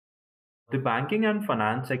The banking and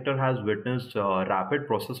finance sector has witnessed rapid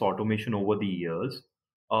process automation over the years.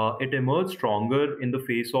 It emerged stronger in the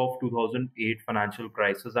face of 2008 financial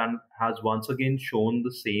crisis and has once again shown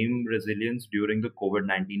the same resilience during the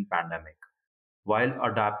COVID-19 pandemic. While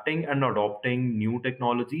adapting and adopting new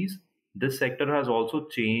technologies, this sector has also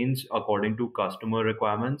changed according to customer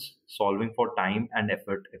requirements, solving for time and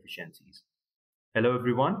effort efficiencies. Hello,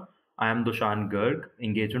 everyone. I am Dushan Garg,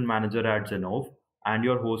 Engagement Manager at Zinnov, and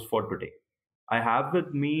your host for today. I have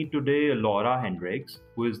with me today Laura Hendrix,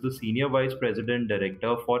 who is the Senior Vice President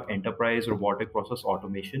Director for Enterprise Robotic Process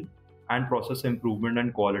Automation and Process Improvement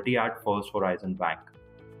and Quality at First Horizon Bank.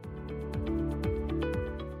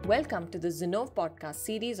 Welcome to the Zinnov Podcast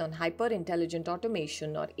series on Hyper Intelligent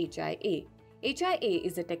Automation, or HIA. HIA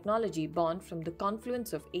is a technology born from the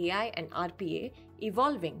confluence of AI and RPA,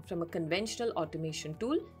 evolving from a conventional automation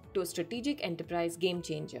tool to a strategic enterprise game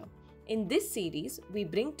changer. In this series, we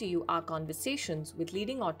bring to you our conversations with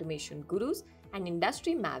leading automation gurus and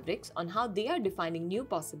industry mavericks on how they are defining new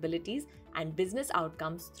possibilities and business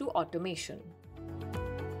outcomes through automation.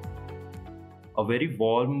 A very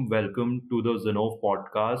warm welcome to the Zinnov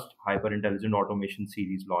Podcast Hyper Intelligent Automation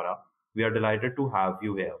series, Laura. We are delighted to have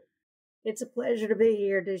you here. It's a pleasure to be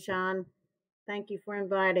here, Dushan. Thank you for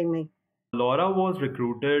inviting me. Laura was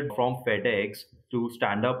recruited from FedEx to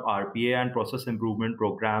stand up RPA and process improvement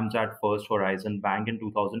programs at First Horizon Bank in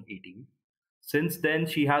 2018. Since then,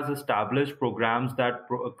 she has established programs that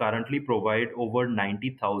currently provide over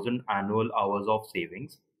 90,000 annual hours of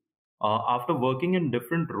savings. After working in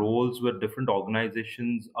different roles with different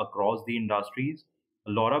organizations across the industries,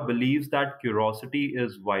 Laura believes that curiosity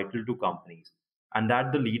is vital to companies and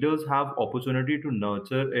that the leaders have opportunity to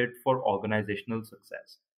nurture it for organizational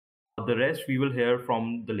success. The rest we will hear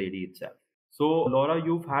from the lady itself. So, Laura,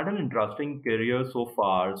 you've had an interesting career so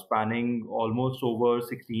far, spanning almost over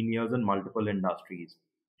 16 years in multiple industries.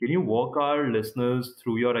 Can you walk our listeners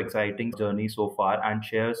through your exciting journey so far and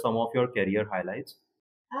share some of your career highlights?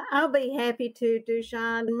 I'll be happy to,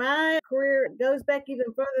 Dushan. My career goes back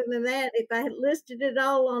even further than that. If I had listed it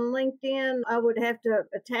all on LinkedIn, I would have to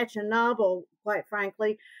attach a novel, quite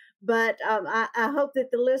frankly. But I hope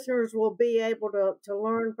that the listeners will be able to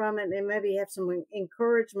learn from it and maybe have some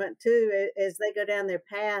encouragement too as they go down their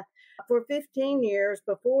path. For 15 years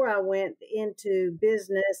before I went into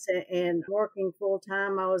business and working full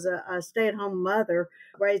time, I was a stay-at-home mother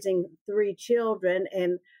raising 3 children,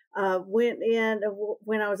 and went in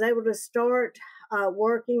when I was able to start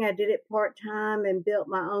working. I did it part time and built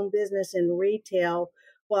my own business in retail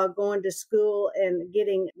while going to school and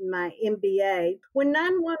getting my MBA. When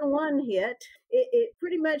 911 hit, it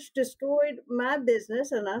pretty much destroyed my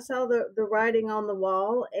business, and I saw the writing on the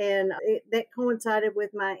wall, and that coincided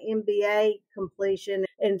with my MBA completion.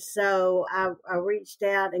 And so I reached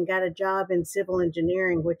out and got a job in civil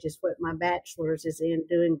engineering, which is what my bachelor's is in,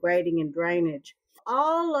 doing grading and drainage.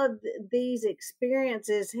 All of these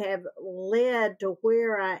experiences have led to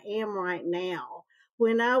where I am right now.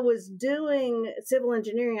 When I was doing civil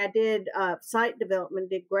engineering, I did site development,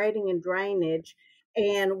 did grading and drainage,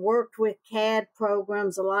 and worked with CAD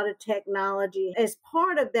programs, a lot of technology. As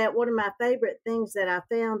part of that, one of my favorite things that I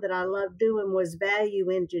found that I loved doing was value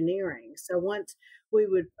engineering. So once we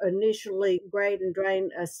would initially grade and drain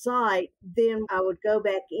a site, then I would go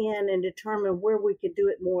back in and determine where we could do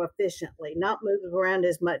it more efficiently, not move around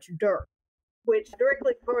as much dirt, which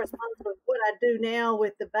directly corresponds with what I do now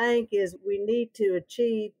with the bank. Is we need to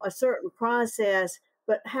achieve a certain process,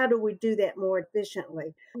 but how do we do that more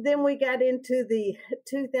efficiently? Then we got into the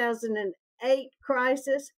 2008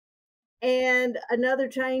 crisis, and another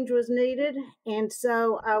change was needed. And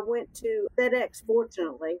so I went to FedEx,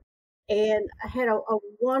 fortunately, and I had a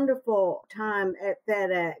wonderful time at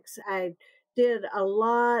FedEx. I did a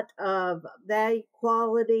lot of value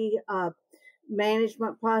quality,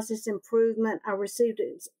 management, process improvement. I received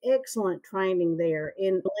excellent training there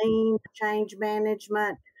in lean change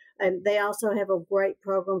management. And they also have a great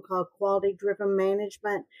program called Quality Driven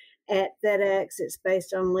Management at FedEx. It's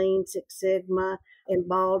based on Lean Six Sigma and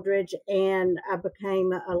Baldrige, and I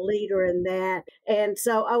became a leader in that. And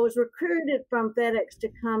so I was recruited from FedEx to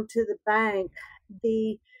come to the bank.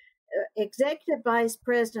 The executive vice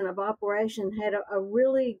president of operations had a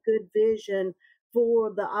really good vision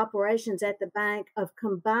for the operations at the bank of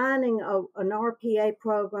combining an RPA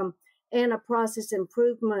program and a process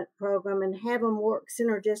improvement program and have them work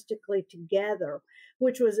synergistically together,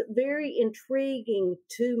 which was very intriguing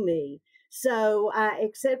to me. So I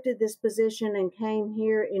accepted this position and came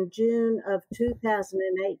here in June of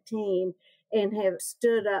 2018 and have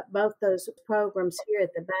stood up both those programs here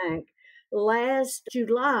at the bank. Last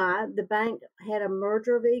July, the bank had a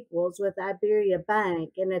merger of equals with Iberia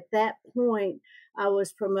Bank. And at that point, I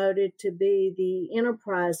was promoted to be the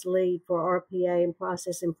enterprise lead for RPA and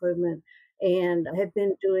process improvement, and have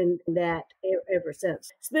been doing that ever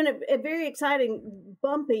since. It's been a very exciting,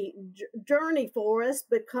 bumpy journey for us,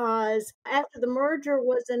 because after the merger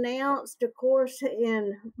was announced, of course,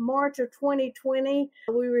 in March of 2020,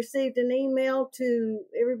 we received an email to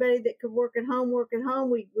everybody that could work at home, work at home.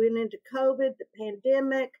 We went into COVID, the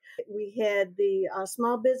pandemic. We had the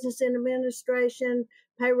Small Business Administration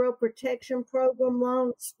payroll protection program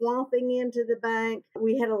loans swamping into the bank.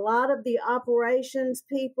 We had a lot of the operations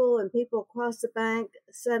people and people across the bank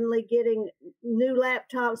suddenly getting new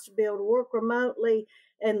laptops to be able to work remotely,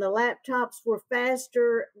 and the laptops were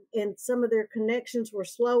faster and some of their connections were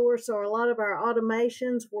slower. So a lot of our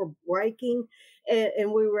automations were breaking,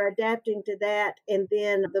 and we were adapting to that. And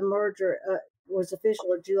then the merger was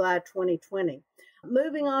official in July 2020.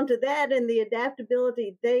 Moving on to that and the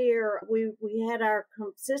adaptability there, we had our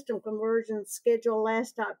system conversion scheduled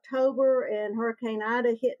last October, and Hurricane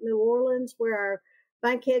Ida hit New Orleans, where our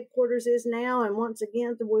bank headquarters is now. And once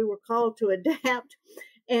again, we were called to adapt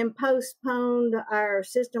and postponed our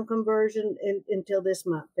system conversion until this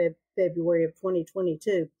month, February of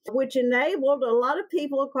 2022, which enabled a lot of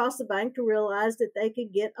people across the bank to realize that they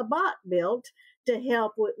could get a bot built to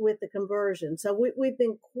help with the conversion. So we've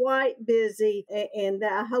been quite busy, and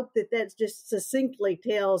I hope that just succinctly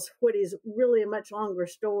tells what is really a much longer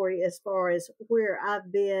story as far as where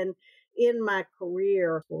I've been in my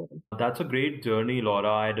career. That's a great journey, Laura.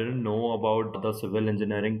 I didn't know about the civil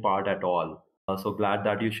engineering part at all. So glad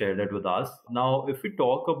that you shared it with us. Now, if we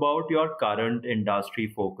talk about your current industry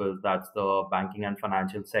focus, that's the banking and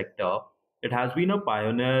financial sector, it has been a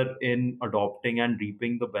pioneer in adopting and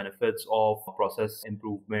reaping the benefits of process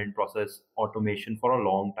improvement, process automation for a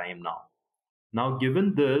long time now. Now,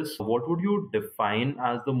 given this, what would you define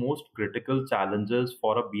as the most critical challenges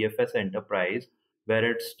for a BFS enterprise where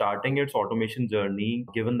it's starting its automation journey,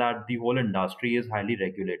 given that the whole industry is highly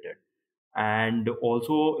regulated? And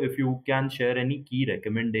also, if you can share any key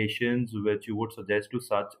recommendations which you would suggest to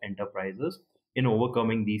such enterprises in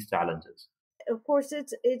overcoming these challenges. Of course,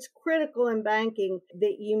 it's critical in banking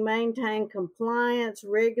that you maintain compliance,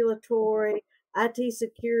 regulatory, IT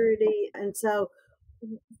security. And so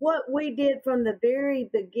what we did from the very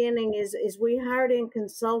beginning is we hired in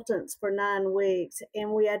consultants for 9 weeks,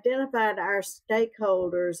 and we identified our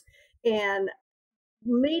stakeholders, and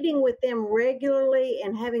meeting with them regularly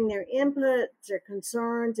and having their input, their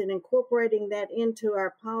concerns, and incorporating that into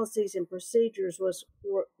our policies and procedures was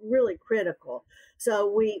really critical.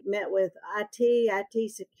 So we met with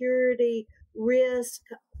IT security, risk,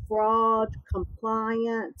 fraud,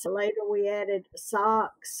 compliance. Later we added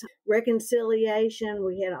SOX, reconciliation.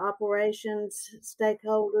 We had operations,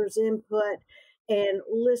 stakeholders input, and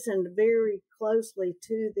listened very closely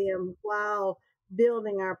to them while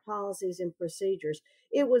building our policies and procedures.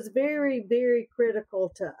 It was very, very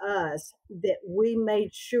critical to us that we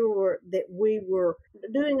made sure that we were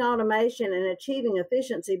doing automation and achieving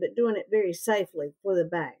efficiency, but doing it very safely for the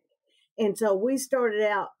bank. And so we started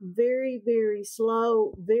out very, very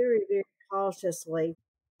slow, very, very cautiously,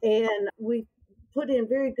 and we put in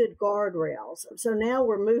very good guardrails. So now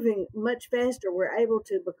we're moving much faster. We're able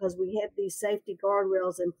to, because we have these safety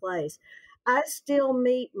guardrails in place. I still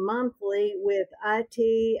meet monthly with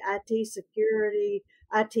IT security,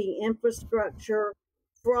 IT infrastructure,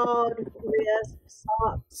 fraud, risk,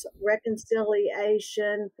 SOX,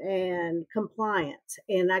 reconciliation, and compliance.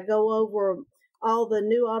 And I go over all the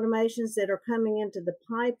new automations that are coming into the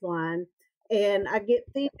pipeline, and I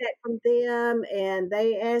get feedback from them, and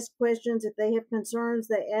they ask questions. If they have concerns,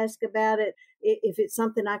 they ask about it. If it's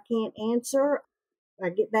something I can't answer, I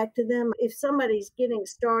get back to them. If somebody's getting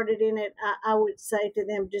started in it, I would say to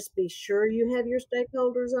them, just be sure you have your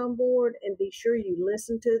stakeholders on board, and be sure you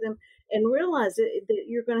listen to them, and realize that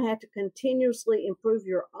you're going to have to continuously improve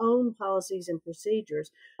your own policies and procedures.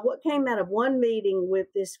 What came out of one meeting with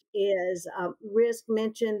this is Risk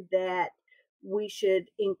mentioned that we should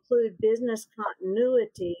include business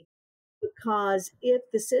continuity, because if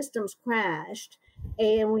the systems crashed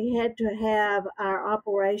and we had to have our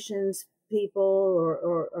operations people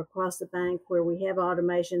or across the bank where we have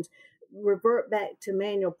automations revert back to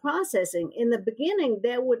manual processing. In the beginning,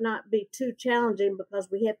 that would not be too challenging because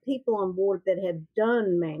we have people on board that have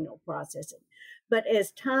done manual processing. But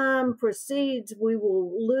as time proceeds, we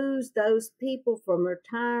will lose those people from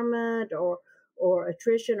retirement or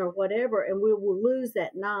attrition or whatever, and we will lose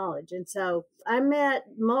that knowledge. And so I met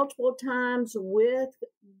multiple times with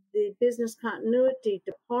the business continuity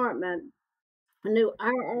department I knew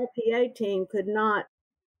our RPA team could not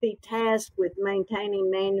be tasked with maintaining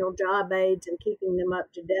manual job aids and keeping them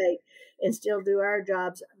up to date and still do our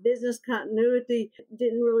jobs. Business continuity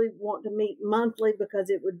didn't really want to meet monthly because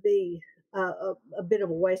it would be a bit of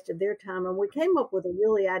a waste of their time. And we came up with a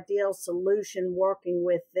really ideal solution working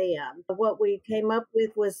with them. What we came up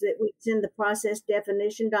with was that we send the process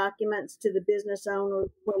definition documents to the business owner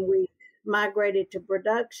when we migrated to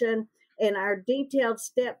production, and our detailed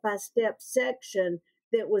step-by-step section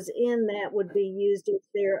that was in that would be used as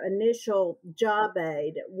their initial job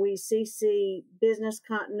aid. We CC business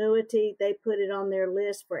continuity. They put it on their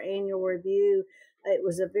list for annual review. It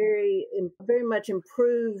was a very much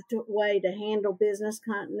improved way to handle business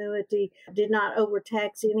continuity. Did not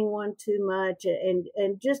overtax anyone too much, and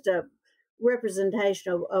just a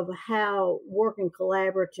representation of how working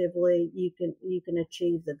collaboratively you can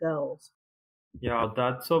achieve the goals. Yeah,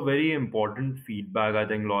 that's a very important feedback, I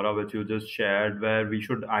think, Laura, which you just shared, where we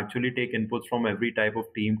should actually take inputs from every type of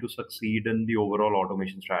team to succeed in the overall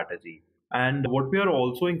automation strategy. And what we are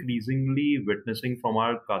also increasingly witnessing from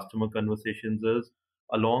our customer conversations is,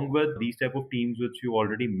 along with these type of teams which you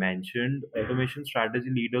already mentioned, automation strategy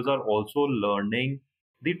leaders are also learning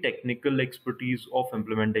the technical expertise of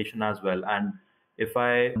implementation as well. And if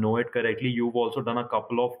I know it correctly, you've also done a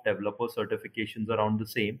couple of developer certifications around the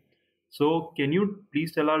same. So, can you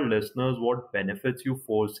please tell our listeners what benefits you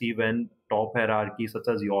foresee when top hierarchy, such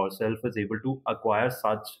as yourself, is able to acquire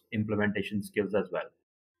such implementation skills as well?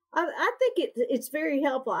 I think it's very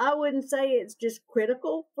helpful. I wouldn't say it's just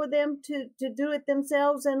critical for them to do it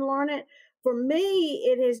themselves and learn it. For me,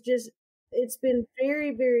 it's been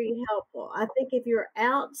very, very helpful. I think if you're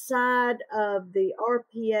outside of the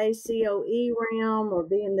RPA COE realm or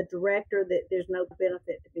being the director, that there's no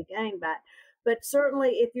benefit to be gained by it. But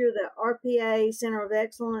certainly if you're the RPA Center of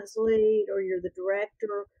Excellence lead or you're the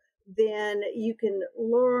director, then you can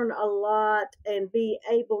learn a lot and be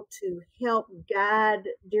able to help guide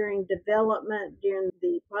during development, during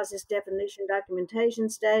the process definition documentation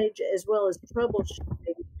stage, as well as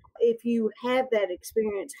troubleshooting. If you have that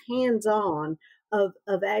experience hands-on of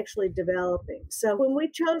actually developing. So when we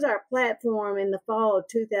chose our platform in the fall of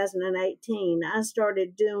 2018, I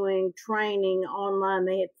started doing training online.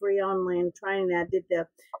 They had free online training. I did the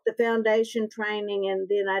foundation training, and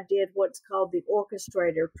then I did what's called the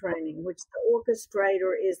orchestrator training, which the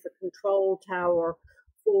orchestrator is the control tower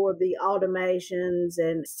for the automations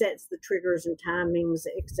and sets the triggers and timings,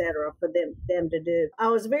 etc., for them to do. I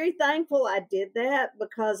was very thankful I did that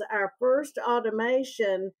because our first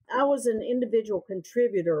automation, I was an individual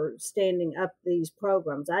contributor standing up these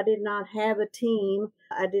programs. I did not have a team.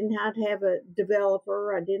 I did not have a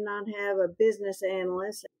developer. I did not have a business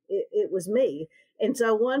analyst. It was me. And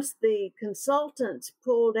so once the consultants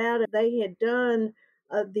pulled out, they had done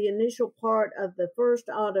the initial part of the first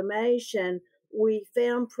automation, we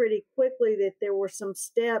found pretty quickly that there were some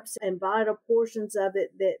steps and vital portions of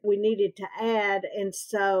it that we needed to add. And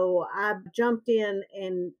so I jumped in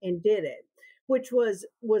and did it, which was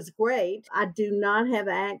great. I do not have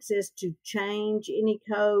access to change any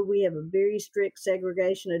code. We have a very strict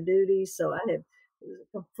segregation of duties. So I have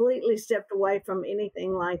completely stepped away from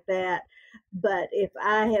anything like that. But if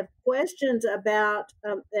I have questions about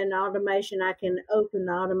an automation, I can open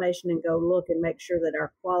the automation and go look and make sure that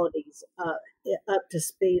our quality's up to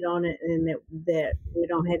speed on it and that we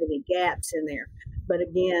don't have any gaps in there. But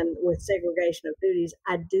again, with segregation of duties,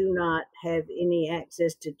 I do not have any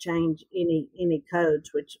access to change any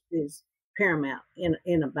codes, which is paramount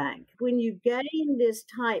in a bank. When you gain this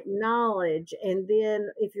type knowledge, and then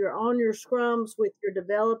if you're on your scrums with your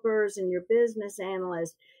developers and your business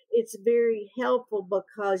analysts, it's very helpful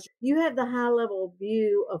because you have the high level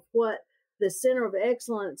view of what the Center of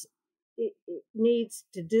Excellence it needs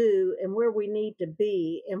to do and where we need to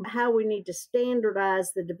be and how we need to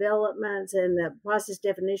standardize the developments and the process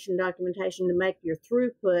definition documentation to make your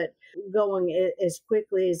throughput going as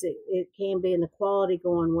quickly as it can be and the quality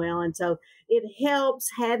going well. And so it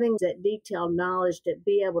helps having that detailed knowledge to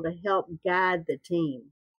be able to help guide the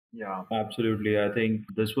team. Yeah, absolutely. I think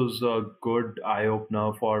this was a good eye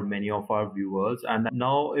opener for many of our viewers. And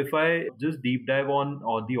now, if I just deep dive on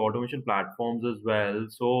the automation platforms as well.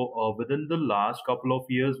 So, within the last couple of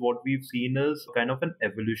years, what we've seen is kind of an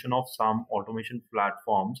evolution of some automation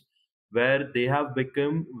platforms where they have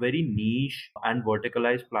become very niche and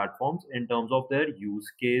verticalized platforms in terms of their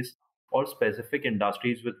use case or specific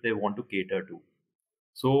industries which they want to cater to.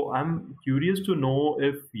 So I'm curious to know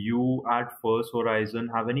if you at First Horizon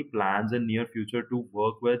have any plans in near future to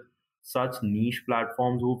work with such niche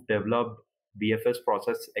platforms who've developed BFS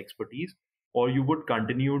process expertise, or you would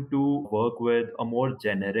continue to work with a more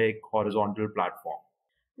generic horizontal platform?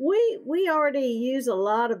 We already use a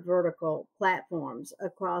lot of vertical platforms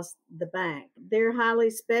across the bank. They're highly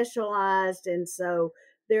specialized, and so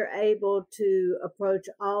they're able to approach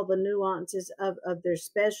all the nuances of their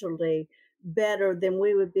specialty better than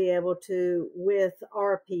we would be able to with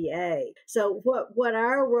RPA. So what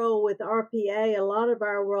our role with RPA, a lot of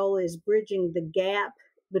our role is bridging the gap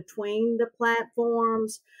between the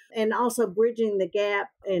platforms and also bridging the gap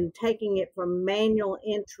and taking it from manual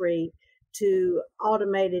entry to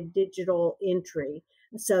automated digital entry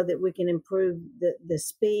so that we can improve the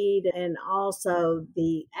speed and also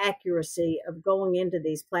the accuracy of going into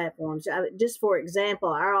these platforms. Just for example,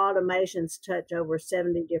 our automations touch over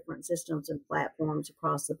 70 different systems and platforms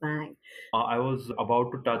across the bank. I was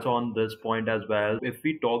about to touch on this point as well. If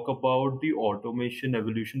we talk about the automation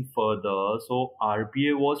evolution further, so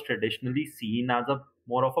RPA was traditionally seen as a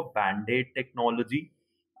more of a band-aid technology,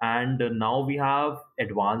 and now we have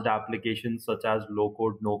advanced applications such as low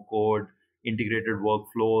code, no code, integrated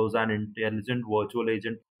workflows, and intelligent virtual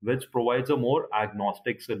agent, which provides a more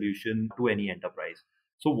agnostic solution to any enterprise.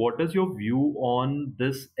 So, what is your view on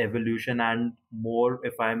this evolution and more,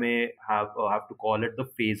 if I may have to call it, the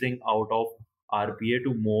phasing out of RPA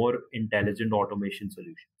to more intelligent automation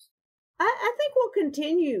solutions? I think we'll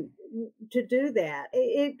continue to do that.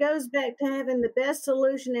 It goes back to having the best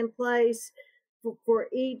solution in place for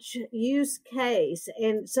each use case.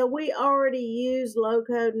 And so we already use low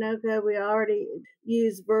code, no code. We already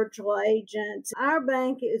use virtual agents. Our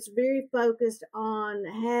bank is very focused on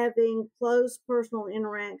having close personal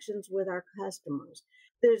interactions with our customers.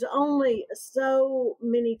 There's only so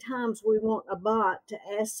many times we want a bot to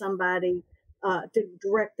ask somebody to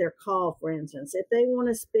direct their call, for instance. If they want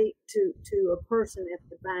to speak to a person at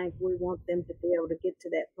the bank, we want them to be able to get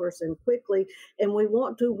to that person quickly. And we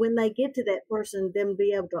want to, when they get to that person, them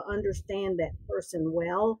be able to understand that person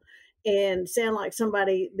well and sound like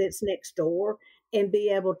somebody that's next door and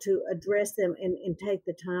be able to address them and take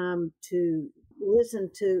the time to listen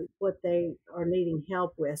to what they are needing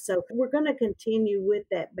help with. So we're going to continue with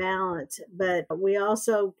that balance, but we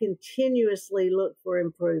also continuously look for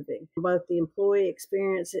improving both the employee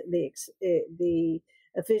experience, the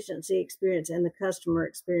efficiency experience, and the customer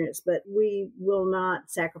experience, but we will not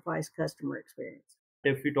sacrifice customer experience.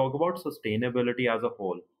 If we talk about sustainability as a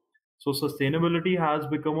whole, so sustainability has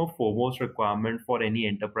become a foremost requirement for any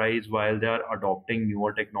enterprise while they are adopting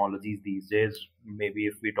newer technologies these days. Maybe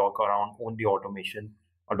if we talk around only automation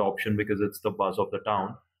adoption because it's the buzz of the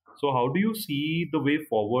town. So how do you see the way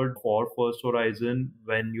forward for First Horizon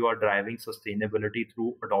when you are driving sustainability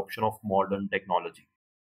through adoption of modern technology?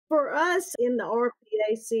 For us in the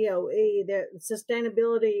RPA COE, the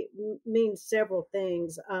sustainability means several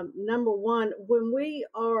things. Number one, when we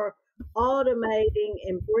are automating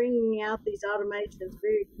and bringing out these automations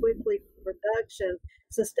very quickly for production,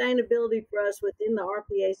 sustainability for us within the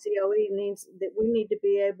RPA COE means that we need to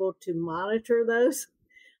be able to monitor those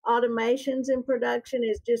automations in production.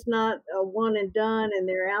 It's just not a one and done and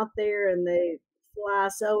they're out there and they fly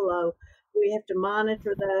solo. We have to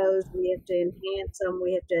monitor those. We have to enhance them.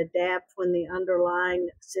 We have to adapt when the underlying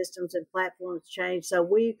systems and platforms change. So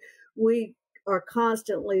we are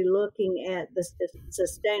constantly looking at the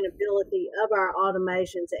sustainability of our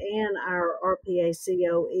automations and our RPA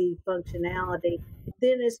COE functionality.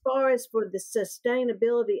 Then as far as for the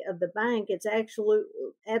sustainability of the bank, it's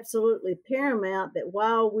absolutely paramount that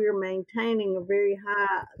while we're maintaining a very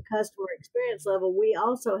high customer experience level, we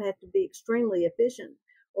also have to be extremely efficient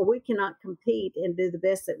or we cannot compete and do the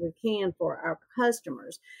best that we can for our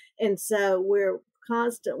customers. And so we're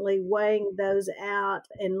constantly weighing those out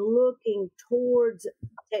and looking towards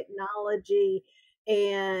technology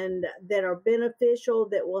and that are beneficial,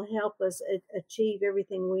 that will help us achieve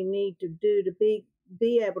everything we need to do to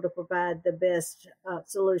be able to provide the best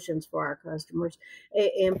solutions for our customers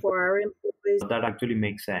and for our employees. That actually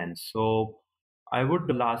makes sense. So I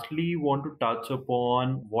would lastly want to touch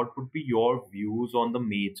upon what would be your views on the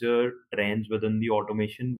major trends within the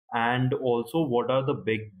automation and also what are the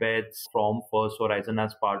big bets from First Horizon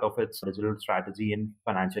as part of its digital strategy in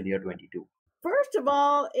financial year 22. First of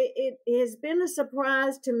all, it has been a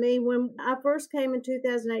surprise to me. When I first came in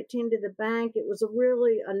 2018 to the bank, it was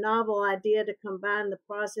really a novel idea to combine the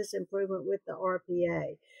process improvement with the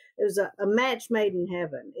RPA. It was a match made in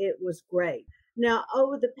heaven. It was great. Now,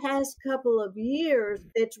 over the past couple of years,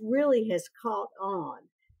 it really has caught on.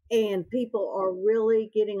 And people are really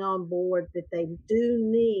getting on board that they do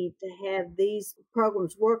need to have these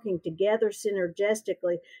programs working together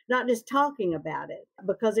synergistically, not just talking about it,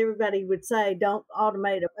 because everybody would say don't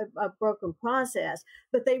automate a broken process,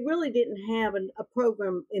 but they really didn't have a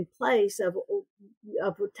program in place of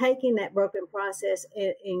taking that broken process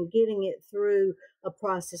and getting it through a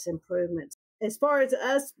process improvement. As far as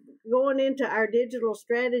us going into our digital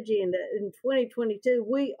strategy in 2022,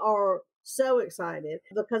 we are so excited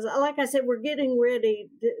because, like I said, we're getting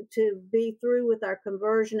ready to be through with our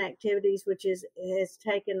conversion activities, which has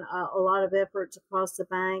taken a lot of efforts across the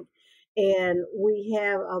bank. And we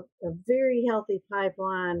have a very healthy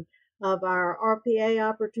pipeline of our RPA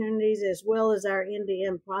opportunities as well as our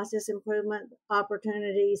end-to-end process improvement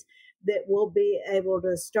opportunities that we'll be able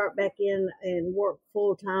to start back in and work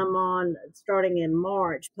full-time on starting in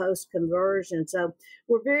March post-conversion. So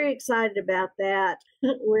we're very excited about that.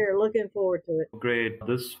 We're looking forward to it. Great.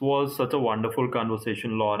 This was such a wonderful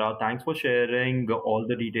conversation, Laura. Thanks for sharing all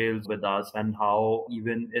the details with us and how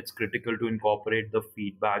even it's critical to incorporate the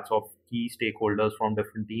feedbacks of key stakeholders from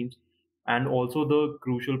different teams. And also the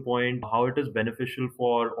crucial point, how it is beneficial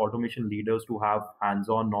for automation leaders to have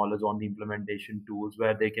hands-on knowledge on the implementation tools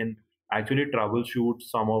where they can actually troubleshoot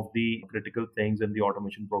some of the critical things in the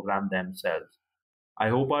automation program themselves. I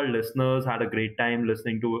hope our listeners had a great time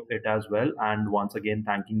listening to it as well. And once again,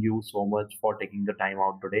 thanking you so much for taking the time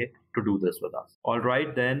out today to do this with us. All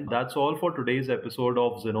right, then that's all for today's episode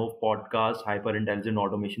of Zinnov Podcast Hyper Intelligent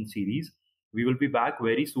Automation Series. We will be back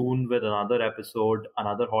very soon with another episode,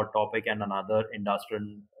 another hot topic, and another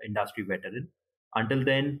industry veteran. Until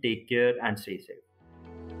then, take care and stay safe.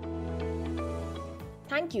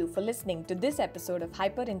 Thank you for listening to this episode of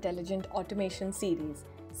Hyper Intelligent Automation Series.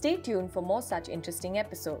 Stay tuned for more such interesting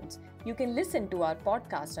episodes. You can listen to our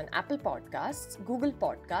podcast on Apple Podcasts, Google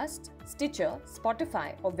Podcasts, Stitcher,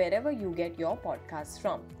 Spotify, or wherever you get your podcasts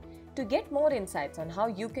from. To get more insights on how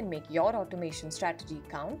you can make your automation strategy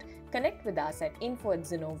count, connect with us at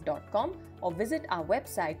info@zinnov.com or visit our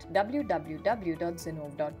website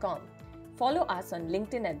www.zinnov.com. Follow us on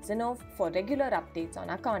LinkedIn at Zinnov for regular updates on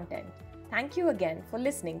our content. Thank you again for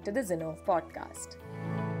listening to the Zinnov Podcast.